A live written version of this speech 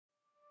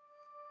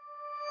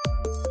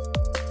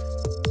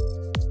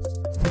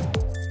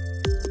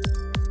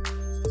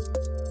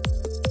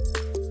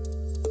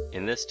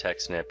In this tech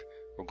snip,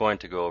 we're going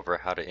to go over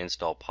how to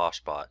install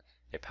PoshBot,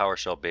 a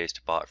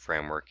PowerShell-based bot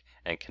framework,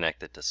 and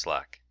connect it to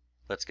Slack.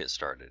 Let's get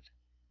started.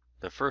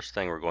 The first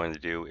thing we're going to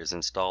do is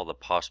install the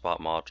PoshBot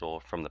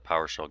module from the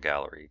PowerShell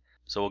gallery.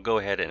 So we'll go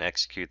ahead and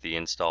execute the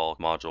install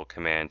module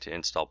command to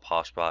install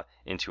PoshBot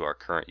into our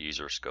current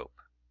user scope.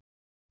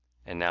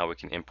 And now we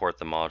can import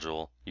the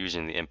module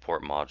using the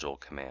import module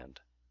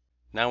command.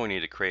 Now we need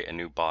to create a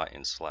new bot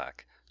in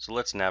Slack. So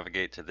let's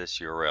navigate to this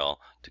URL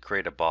to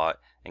create a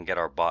bot and get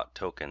our bot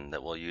token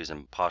that we'll use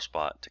in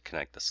PoshBot to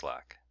connect to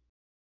Slack.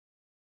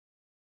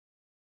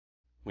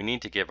 We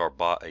need to give our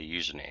bot a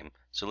username,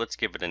 so let's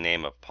give it a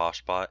name of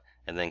PoshBot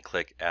and then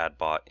click Add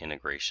Bot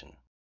Integration.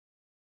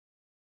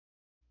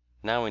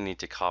 Now we need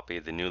to copy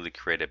the newly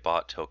created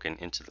bot token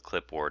into the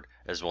clipboard,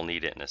 as we'll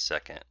need it in a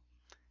second.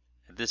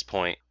 At this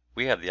point,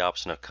 we have the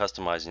option of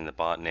customizing the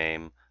bot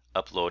name,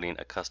 uploading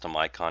a custom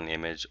icon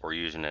image or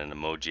using an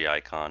emoji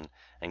icon,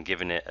 and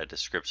giving it a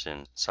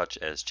description such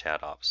as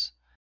ChatOps.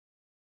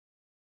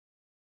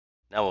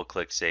 Now we'll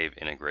click Save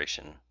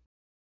Integration.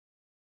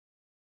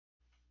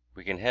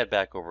 We can head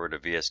back over to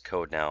VS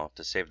Code now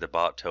to save the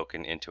bot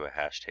token into a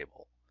hash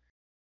table.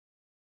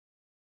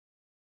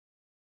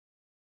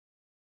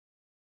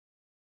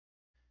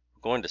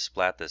 We're going to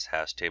splat this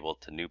hash table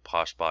to new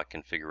PoshBot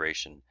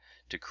configuration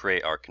to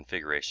create our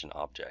configuration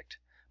object.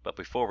 But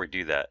before we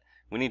do that,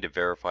 we need to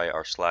verify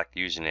our Slack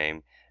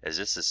username, as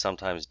this is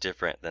sometimes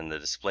different than the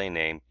display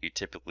name you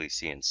typically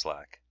see in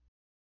Slack.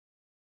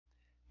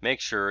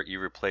 Make sure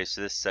you replace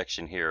this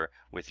section here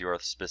with your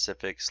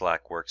specific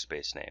Slack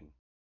workspace name.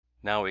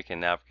 Now we can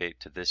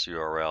navigate to this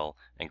URL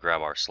and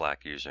grab our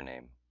Slack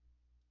username.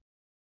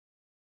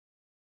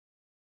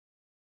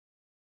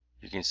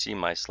 You can see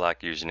my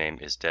Slack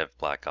username is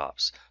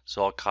devblackops,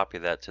 so I'll copy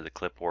that to the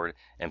clipboard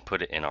and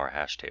put it in our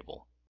hash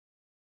table.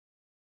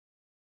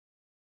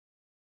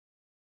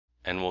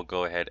 And we'll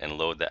go ahead and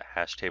load that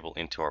hash table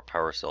into our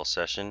PowerShell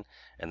session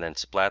and then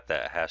splat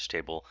that hash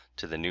table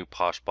to the new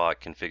PoshBot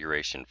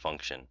configuration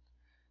function.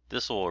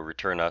 This will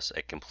return us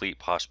a complete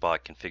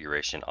PoshBot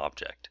configuration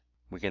object.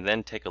 We can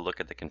then take a look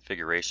at the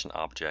configuration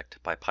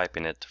object by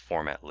piping it to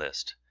format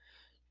list.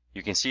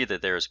 You can see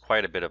that there is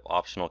quite a bit of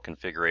optional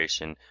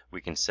configuration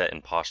we can set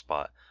in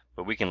PoshBot,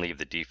 but we can leave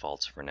the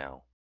defaults for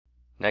now.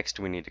 Next,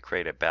 we need to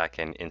create a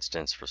backend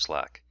instance for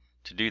Slack.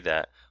 To do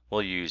that,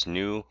 we'll use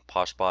new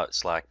PoshBot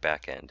Slack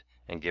backend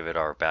and give it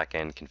our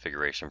backend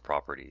configuration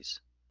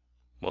properties.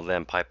 We'll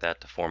then pipe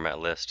that to format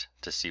list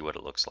to see what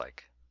it looks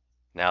like.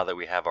 Now that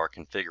we have our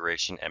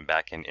configuration and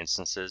backend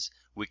instances,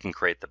 we can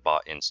create the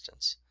bot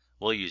instance.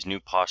 We'll use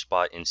new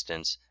PoshBot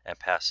instance and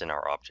pass in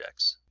our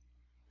objects.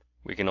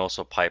 We can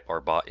also pipe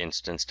our bot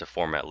instance to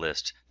format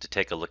list to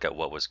take a look at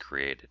what was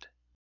created.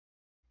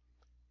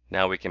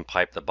 Now we can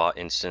pipe the bot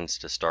instance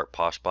to start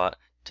PoshBot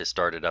to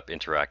start it up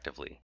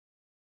interactively.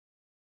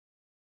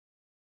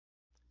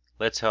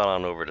 Let's head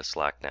on over to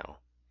Slack now.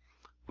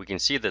 We can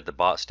see that the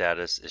bot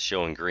status is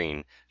showing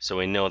green, so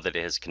we know that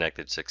it has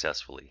connected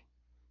successfully.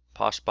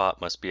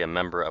 PoshBot must be a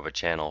member of a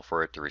channel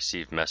for it to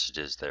receive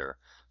messages there,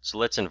 so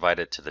let's invite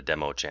it to the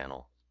demo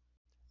channel.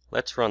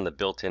 Let's run the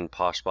built-in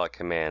PoshBot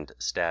command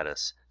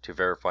status to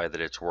verify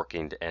that it's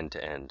working end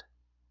to end.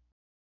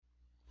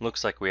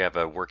 Looks like we have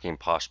a working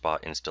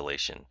PoshBot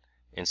installation.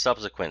 In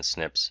subsequent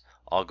snips,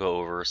 I'll go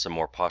over some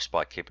more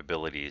PoshBot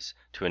capabilities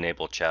to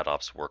enable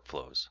ChatOps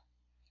workflows.